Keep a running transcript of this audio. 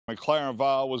McLaren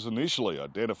Vale was initially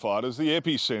identified as the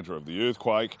epicentre of the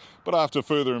earthquake, but after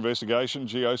further investigation,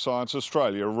 Geoscience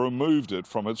Australia removed it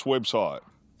from its website.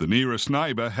 The nearest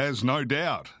neighbour has no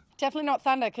doubt. Definitely not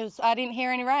thunder, because I didn't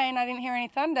hear any rain, I didn't hear any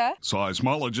thunder.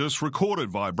 Seismologists recorded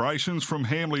vibrations from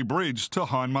Hamley Bridge to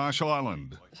Hindmarsh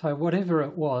Island. So whatever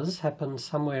it was happened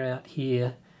somewhere out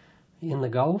here in the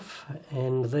Gulf,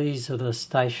 and these are the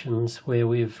stations where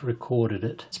we've recorded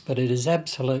it. But it is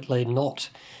absolutely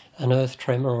not an earth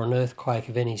tremor or an earthquake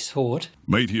of any sort.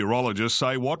 Meteorologists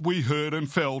say what we heard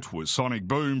and felt was sonic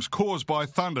booms caused by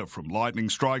thunder from lightning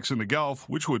strikes in the Gulf,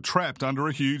 which were trapped under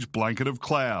a huge blanket of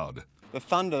cloud. The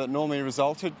thunder that normally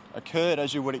occurred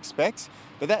as you would expect,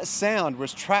 but that sound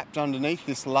was trapped underneath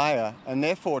this layer and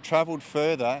therefore travelled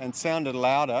further and sounded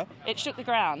louder. It shook the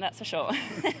ground, that's for sure.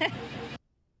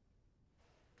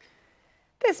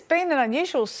 There's been an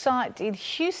unusual sight in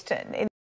Houston.